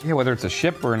 Yeah, whether it's a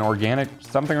ship or an organic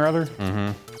something or other.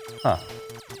 Mm-hmm. Huh.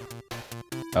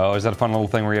 Oh, is that a fun little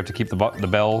thing where you have to keep the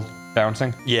bell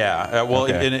bouncing? Yeah. Well,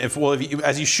 Okay.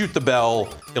 as you shoot the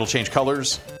bell, it'll change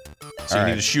colors. So you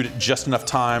need to shoot it just enough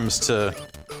times to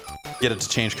get it to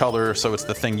change color, so it's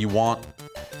the thing you want.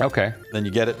 Okay. Then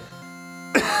you get it.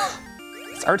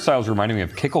 This art style's reminding me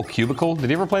of Kickle Cubicle. Did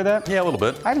you ever play that? Yeah, a little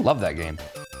bit. I love that game.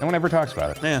 No one ever talks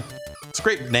about it. Yeah. It's a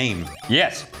great name.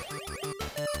 Yes.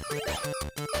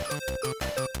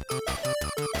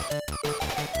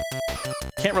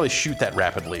 Can't really shoot that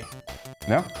rapidly.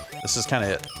 No? This is kind of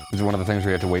it. Is it one of the things where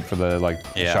you have to wait for the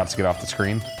shots to get off the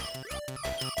screen?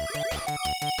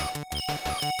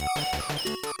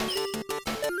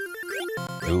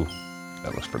 Ooh,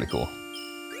 that looks pretty cool.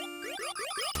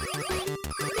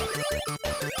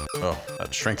 Oh,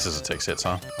 that shrinks as it takes hits,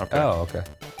 huh? Okay. Oh, okay.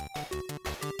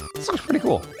 This looks pretty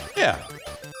cool. Yeah.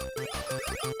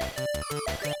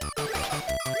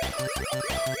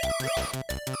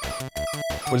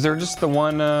 Was there just the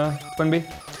one Twinbee?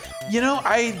 You know,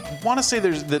 I want to say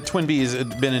that Twinbee has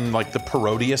been in like the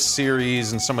Parodius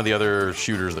series and some of the other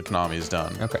shooters that Konami's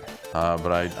done. Okay.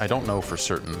 But I don't know for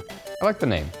certain. I like the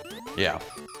name. Yeah.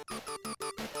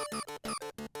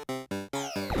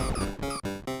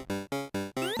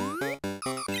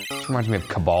 This reminds me of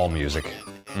Cabal music.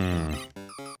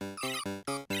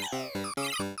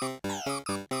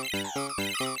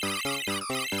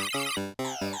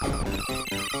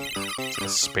 It's like a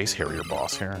Space Harrier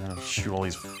boss here. I'm gonna shoot all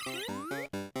these.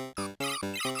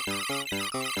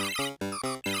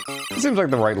 It seems like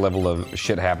the right level of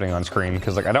shit happening on screen,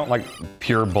 because like I don't like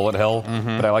pure bullet hell,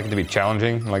 but I like it to be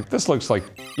challenging. Like, this looks like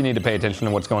you need to pay attention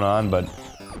to what's going on, but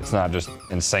It's not just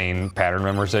insane pattern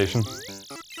memorization.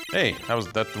 Hey, that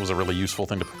was a really useful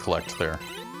thing to collect there.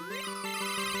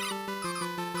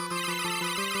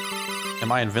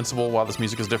 Am I invincible while this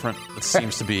music is different? It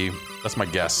seems to be. That's my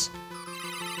guess.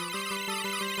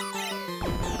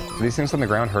 Are these things on the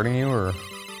ground hurting you, or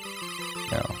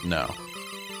no? No.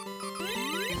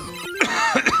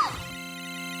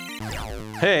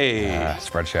 Hey!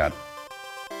 Spread shot.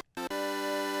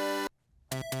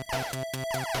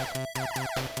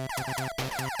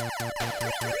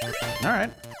 All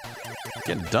right.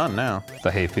 Getting done now.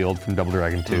 The hayfield from Double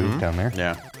Dragon 2 down there.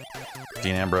 Yeah.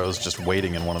 Dean Ambrose just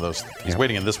waiting in one of those. He's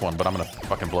waiting in this one, but I'm going to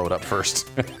fucking blow it up first.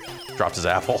 Dropped his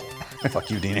apple. Fuck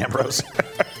you, Dean Ambrose.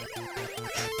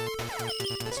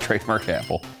 It's trademark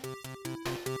apple.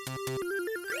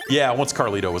 Yeah, once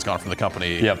Carlito was gone from the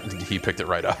company, he picked it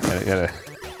right up.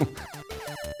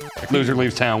 Loser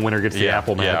leaves town, winner gets the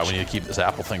apple match. Yeah, we need to keep this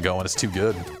apple thing going. It's too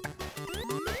good.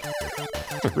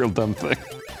 It's a real dumb thing.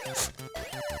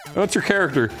 What's your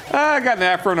character? I got an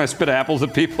afro and I spit apples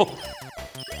at people.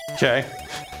 Okay.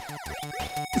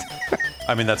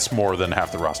 I mean, that's more than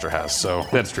half the roster has, so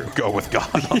that's true. Go with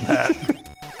God on that.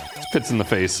 Spits in the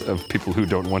face of people who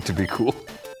don't want to be cool.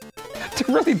 It's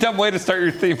a really dumb way to start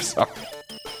your theme song.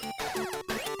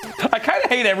 I kind of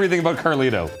hate everything about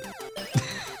Carlito.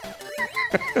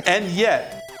 And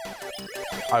yet,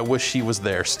 I wish he was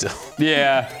there still.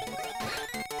 Yeah.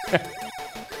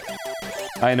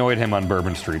 I annoyed him on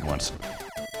Bourbon Street once.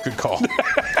 Good call.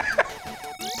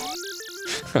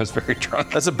 I was very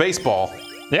drunk. That's a baseball.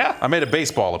 Yeah. I made a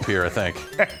baseball appear, I think.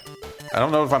 I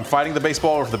don't know if I'm fighting the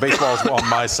baseball or if the baseball is on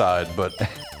my side, but...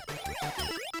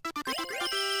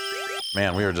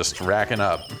 Man, we were just racking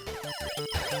up.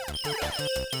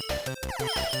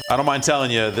 I don't mind telling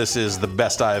you, this is the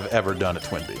best I've ever done at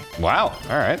Twinbee. Wow.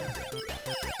 All right.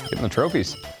 Getting the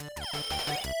trophies.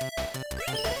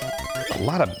 A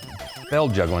lot of bell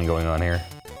juggling going on here.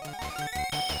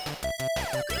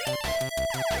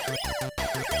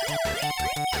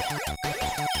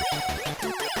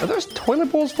 Are those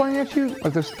toilet bowls flying at you?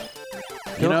 Like there's,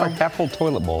 they look like half full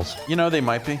toilet bowls. You know, they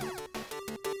might be.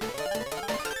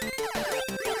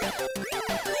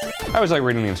 I always like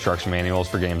reading the instruction manuals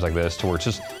for games like this, to where it's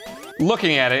just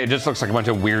looking at it, it just looks like a bunch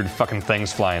of weird fucking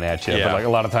things flying at you. Yeah. But like a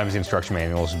lot of times the instruction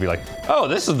manuals would be like, oh,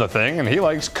 this is the thing, and he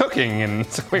likes cooking, and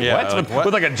it's like, wait, yeah, what?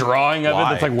 With like a drawing of it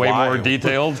that's like way more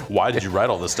detailed. Why did you write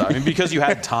all this stuff? I mean, because you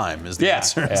had time is the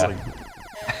answer. It's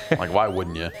like, why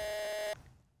wouldn't you?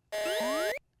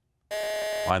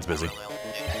 Mine's busy.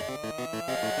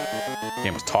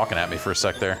 Game was talking at me for a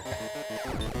sec there.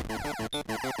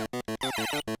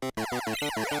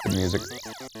 Good music.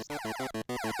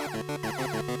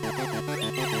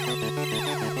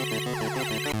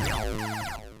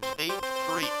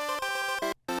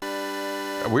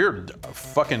 We're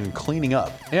fucking cleaning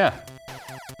up. Yeah.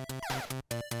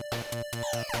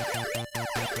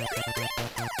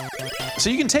 So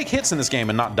you can take hits in this game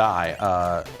and not die,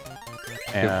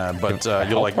 but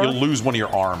you'll lose one of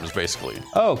your arms basically.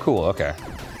 Oh, cool. Okay.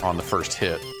 On the first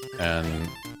hit, and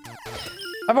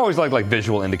I've always liked like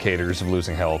visual indicators of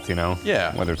losing health. You know.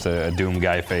 Yeah. Whether it's a Doom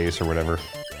guy face or whatever.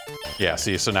 Yeah.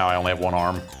 See, so now I only have one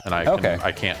arm, and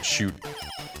I can't shoot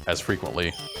as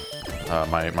frequently.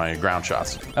 My ground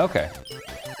shots. Okay.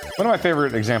 One of my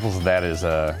favorite examples of that is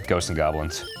Ghosts and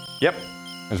Goblins. Yep.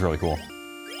 It was really cool.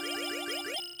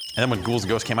 And then when Ghouls and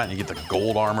Ghosts came out and you get the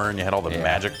gold armor and you had all the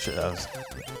magic,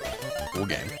 cool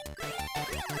game.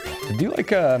 Did you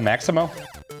like Maximo?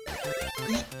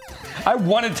 I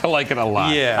wanted to like it a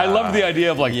lot. Yeah. I loved the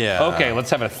idea of like, okay, let's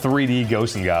have a 3D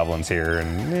Ghosts and Goblins here,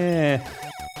 and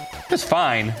it's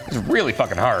fine. It's really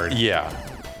fucking hard. Yeah.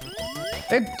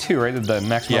 They had two, right? The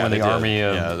Maximo and the Army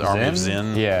of Zin? The Army of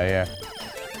Zin. Yeah, yeah.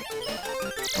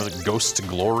 Was it Ghost to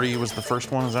Glory was the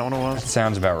first one? Is that what it was? That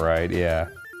sounds about right, yeah.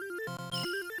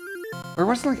 Or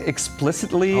was it like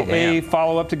explicitly a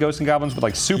follow-up to Ghosts and Goblins, but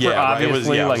like super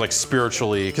obviously? It was like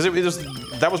spiritually, because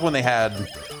that was when they had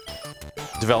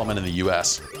development in the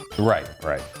U.S. Right,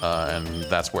 right. And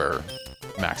that's where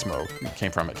Maximo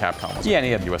came from at Capcom. Was and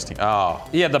he had U.S. team. Oh,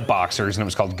 he had the boxers, and it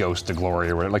was called Ghost to Glory,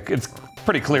 or whatever. Like it's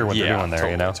pretty clear what they're doing there,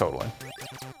 totally, you know? Totally.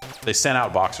 They sent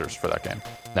out boxers for that game.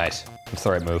 Nice. That's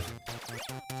the right move.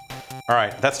 All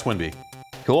right, that's Twinbee.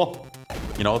 Cool.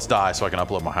 You know, let's die so I can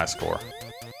upload my high score.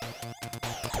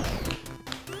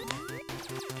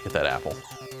 Get that apple.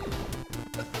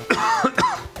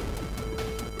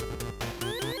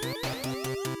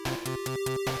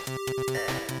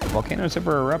 Volcanoes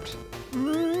ever erupt? I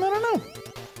don't know.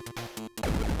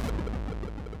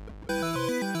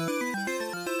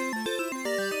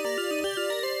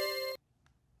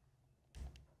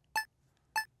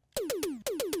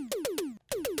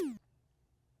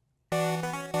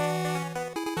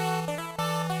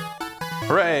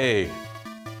 Hooray!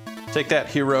 Take that,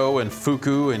 Hero and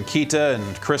Fuku and Kita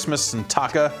and Christmas and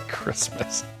Taka.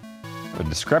 Christmas. A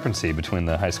discrepancy between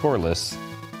the high score lists.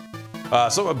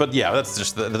 But yeah, that's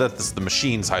just that's the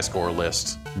machine's high score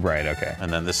list. Right. Okay.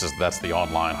 And then that's the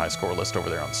online high score list over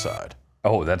there on the side.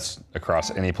 Oh, that's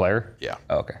across any player? Yeah.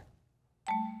 Oh, okay.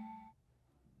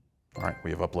 All right,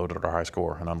 we have uploaded our high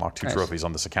score and unlocked 2 trophies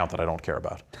on this account that I don't care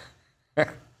about.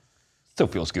 Still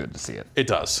feels good to see it. It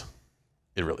does.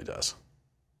 It really does.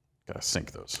 Gotta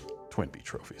sync those Twin Bee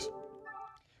trophies.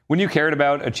 When you cared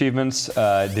about achievements,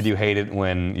 did you hate it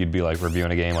when you'd be like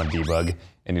reviewing a game on debug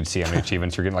and you'd see how many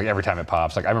achievements you're getting? Like every time it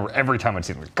pops, like I remember every time I'd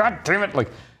see it, like, God damn it! Like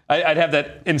I'd have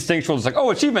that instinctual, just like,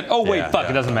 oh, achievement. Oh wait, fuck,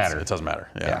 it doesn't matter. It doesn't matter.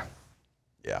 Yeah.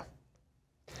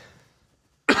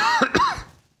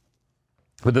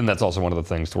 But then that's also one of the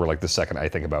things to where, like, the second I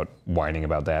think about whining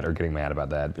about that or getting mad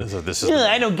about that,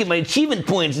 I don't get my achievement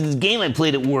points in this game I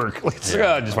played at work. I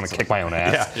just want to kick my own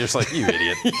ass. Yeah, you're just like, you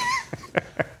idiot.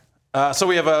 So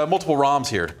we have multiple ROMs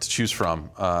here to choose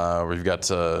from. We've got.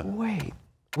 Wait,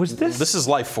 was this? This is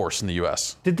Life Force in the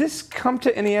U.S. Did this come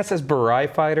to NES as Burai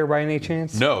Fighter by any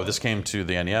chance? No, this came to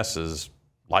the NES as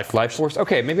Life Force. Life Force?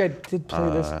 Okay, maybe I did play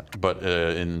this. But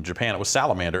in Japan, it was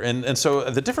Salamander. And so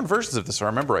the different versions of this, if I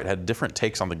remember right, had different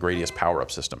takes on the Gradius power-up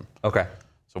system. Okay.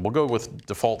 So we'll go with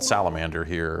default Salamander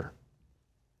here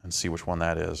and see which one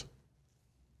that is.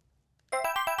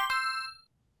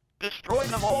 Destroy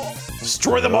them all.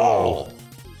 Destroy them all!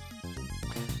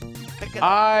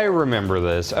 I remember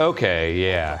this. Okay,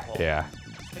 yeah.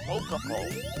 Multiple.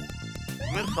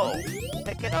 Missile.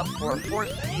 Pick it up for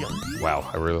force field. Wow,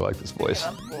 I really like this voice.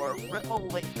 Pick it up for ripple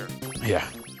laser. Yeah.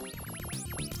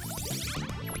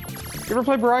 You ever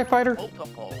play Burai Fighter?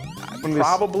 Multiple.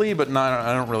 Probably, but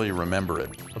I don't really remember it.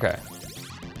 Okay.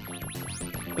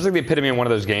 It's like the epitome of one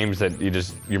of those games that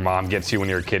your mom gets you when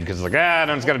you're a kid because it's like, I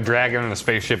don't, it's got a dragon and a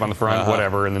spaceship on the front,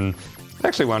 whatever, and then it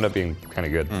actually wound up being kind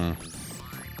of good.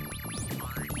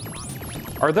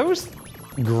 Are those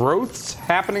growths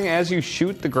happening as you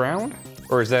shoot the ground?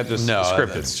 Or is that just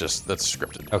scripted? That's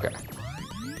scripted. Okay.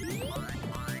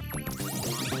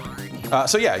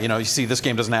 So yeah, you see this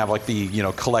game doesn't have like the,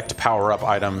 collect power-up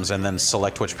items and then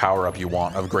select which power-up you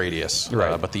want of Gradius.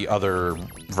 Right. But the other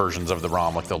versions of the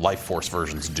ROM, like the Life Force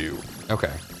versions, do.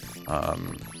 Okay.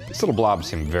 These little blobs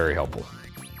seem very helpful.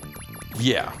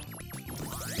 Yeah.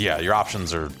 Yeah, your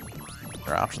options are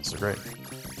great.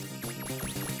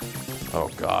 Oh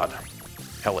God.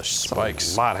 Hellish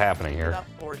spikes. A lot happening here.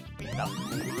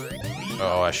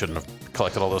 Oh, I shouldn't have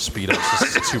collected all those speed ups.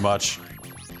 This is too much.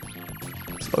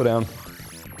 Slow down.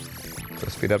 So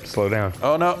speed up to slow down.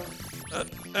 Oh no.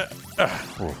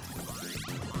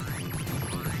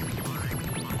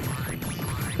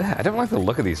 I don't like the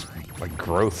look of these like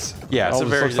growths. Yeah,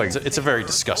 it's a very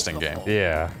disgusting game.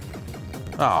 Yeah.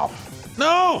 Oh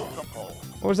no!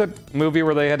 What was that movie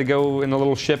where they had to go in a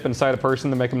little ship inside a person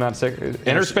to make them not sick?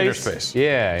 Inner Space? Inner Space.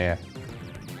 Yeah.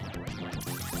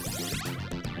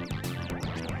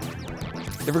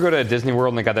 You ever go to Disney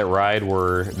World and they got that ride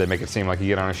where they make it seem like you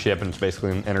get on a ship and it's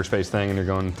basically an inner space thing and you're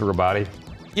going through a body?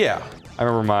 Yeah. I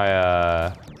remember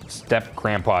my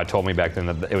step-grandpa told me back then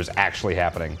that it was actually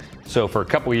happening. So for a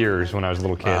couple of years when I was a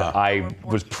little kid, I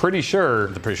was pretty sure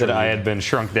that I had been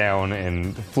shrunk down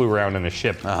and flew around in a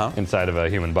ship inside of a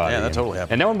human body. Yeah, that totally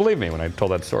happened. And no one believed me when I told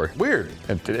that story. Weird.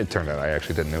 It turned out I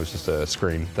actually didn't. It was just a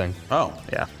screen thing. Oh.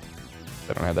 Yeah.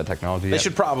 They don't have that technology yet. They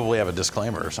should probably have a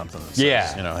disclaimer or something that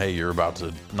says, hey, you're about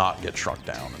to not get shrunk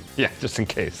down. Yeah, just in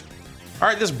case. All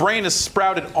right, this brain has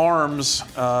sprouted arms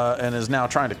and is now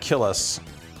trying to kill us.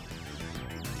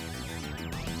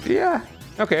 Yeah.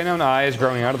 Okay, now an eye is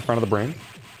growing out of the front of the brain.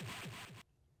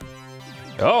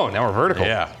 Oh, now we're vertical.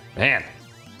 Yeah. Man.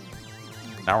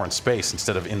 Now we're in space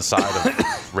instead of inside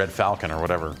of Red Falcon or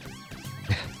whatever.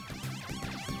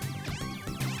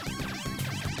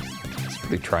 It's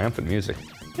pretty triumphant music.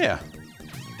 Yeah.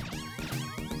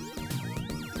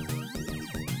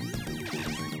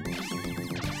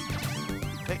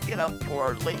 Pick it up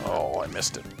for later. Oh, I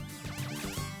missed it.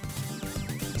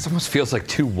 This almost feels like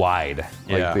too wide,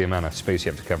 like the amount of space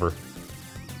you have to cover.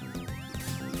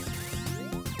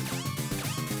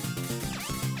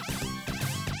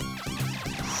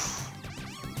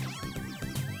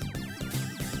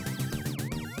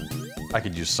 I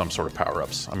could use some sort of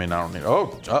power-ups. I mean, I don't need...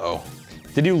 Oh, uh-oh.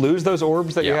 Did you lose those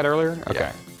orbs that you had earlier? Okay.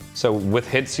 Yeah. So with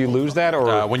hits, you lose that?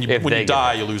 Or when you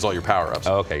die, you lose all your power-ups.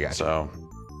 Oh, okay, gotcha. So...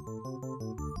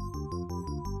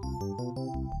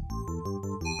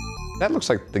 That looks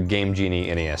like the Game Genie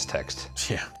NES text.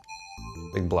 Yeah.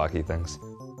 Big blocky things.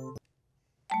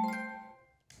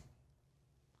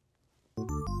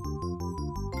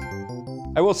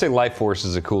 I will say Life Force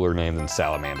is a cooler name than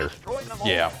Salamander. Destroy them all.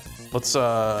 Yeah. Let's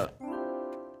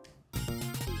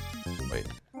wait.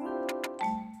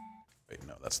 Wait,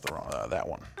 no, that's the wrong that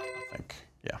one. I think.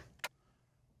 Yeah.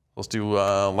 Let's do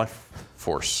Life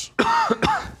Force.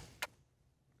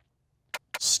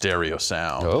 Stereo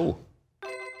sound. Oh.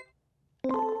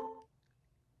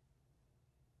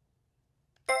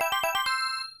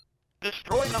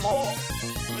 Destroy them all.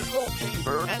 Missile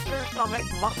chamber. Enter stomach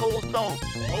muscle zone.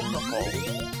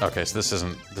 Protocol. Okay, so this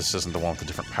isn't the one with the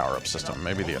different power-up system.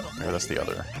 Maybe that's the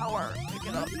other. Power. Pick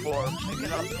it up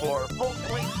for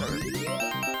pulse laser.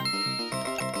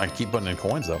 I can keep putting in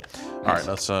coins though. All right,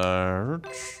 let's try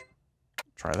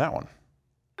that one.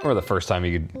 Or the first time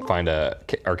you could find a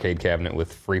arcade cabinet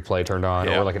with free play turned on,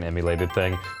 Yeah. or like an emulated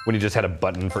thing, when you just had a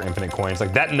button for infinite coins.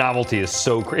 Like that novelty is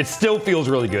so it still feels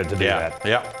really good to do that.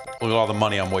 Yeah. Look at all the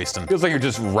money I'm wasting. Feels like you're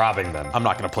just robbing them. I'm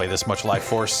not gonna play this much Life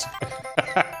Force.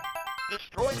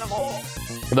 Destroy them all.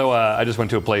 Though I just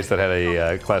went to a place that had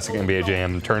a classic NBA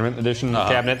Jam tournament edition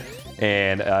cabinet,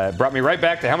 and brought me right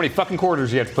back to how many fucking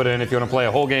quarters you have to put in if you want to play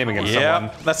a whole game against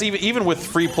someone. That's even with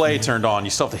free play turned on,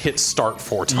 you still have to hit start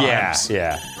 4 times.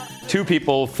 Yeah. 2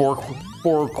 people, four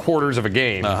quarters of a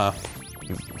game.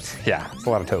 Yeah, it's a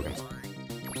lot of tokens.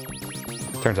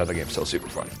 Turns out the game's still super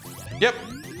fun. Yep.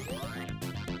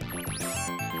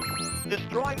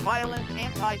 Destroy violent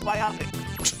antibiotic.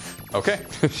 Okay.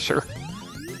 Sure.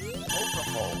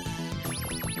 Protocol.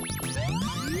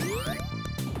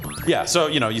 Yeah. So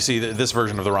you see this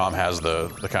version of the ROM has the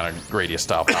kind of Gradius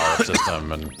style power-up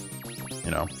system, and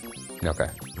Okay.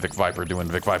 Vic Viper doing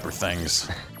Vic Viper things.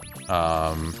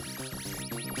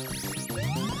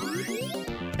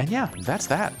 And yeah, that's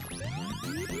that.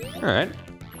 All right.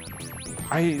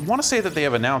 I want to say that they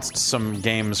have announced some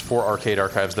games for Arcade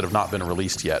Archives that have not been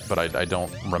released yet, but I don't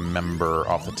remember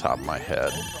off the top of my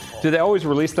head. Do they always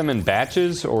release them in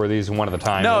batches, or are these one at a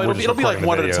time? No, and we're it'll just be like recording the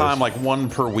one at a videos? time, like one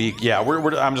per week. Yeah,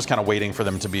 I'm just kind of waiting for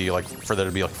them to be like, for there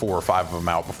to be like 4 or 5 of them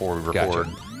out before we record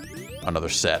another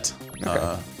set.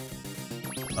 Okay.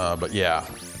 But yeah.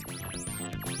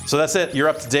 So that's it. You're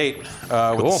up to date with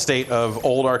the state of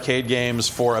old arcade games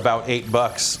for about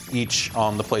 $8 each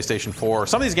on the PlayStation 4.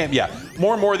 Some of these games, yeah,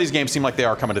 more and more of these games seem like they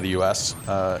are coming to the US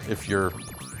if you're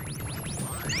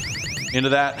into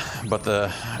that. But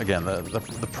the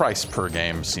price per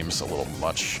game seems a little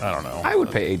much. I don't know. I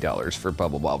would pay $8 for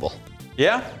Bubble Bobble.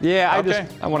 Yeah? Yeah, Okay.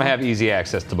 I want to have easy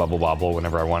access to Bubble Bobble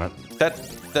whenever I want it.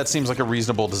 That seems like a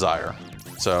reasonable desire.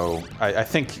 So I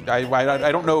think I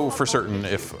don't know for certain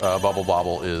if Bubble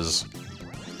Bobble is.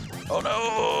 Oh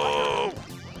no!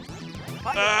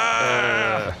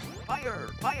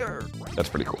 Fire. That's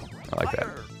pretty cool. I like that.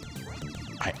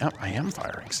 I am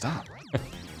firing. Stop.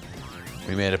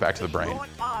 We made it back to the brain.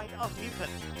 Destroy Eye of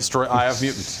Mutant. Destroy Eye of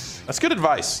Mutant. That's good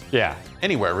advice. Yeah.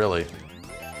 Anywhere really.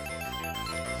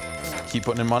 Keep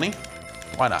putting in money.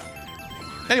 Why not?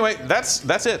 Anyway, that's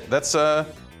it. That's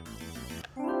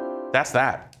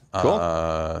that. Cool.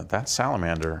 That's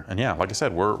Salamander. And yeah, like I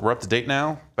said, we're up to date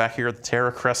now. Back here at the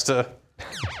Terra Cresta.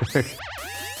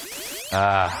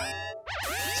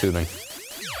 Soothing.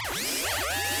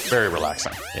 Very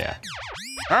relaxing. Yeah.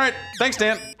 All right. Thanks,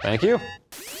 Dan. Thank you.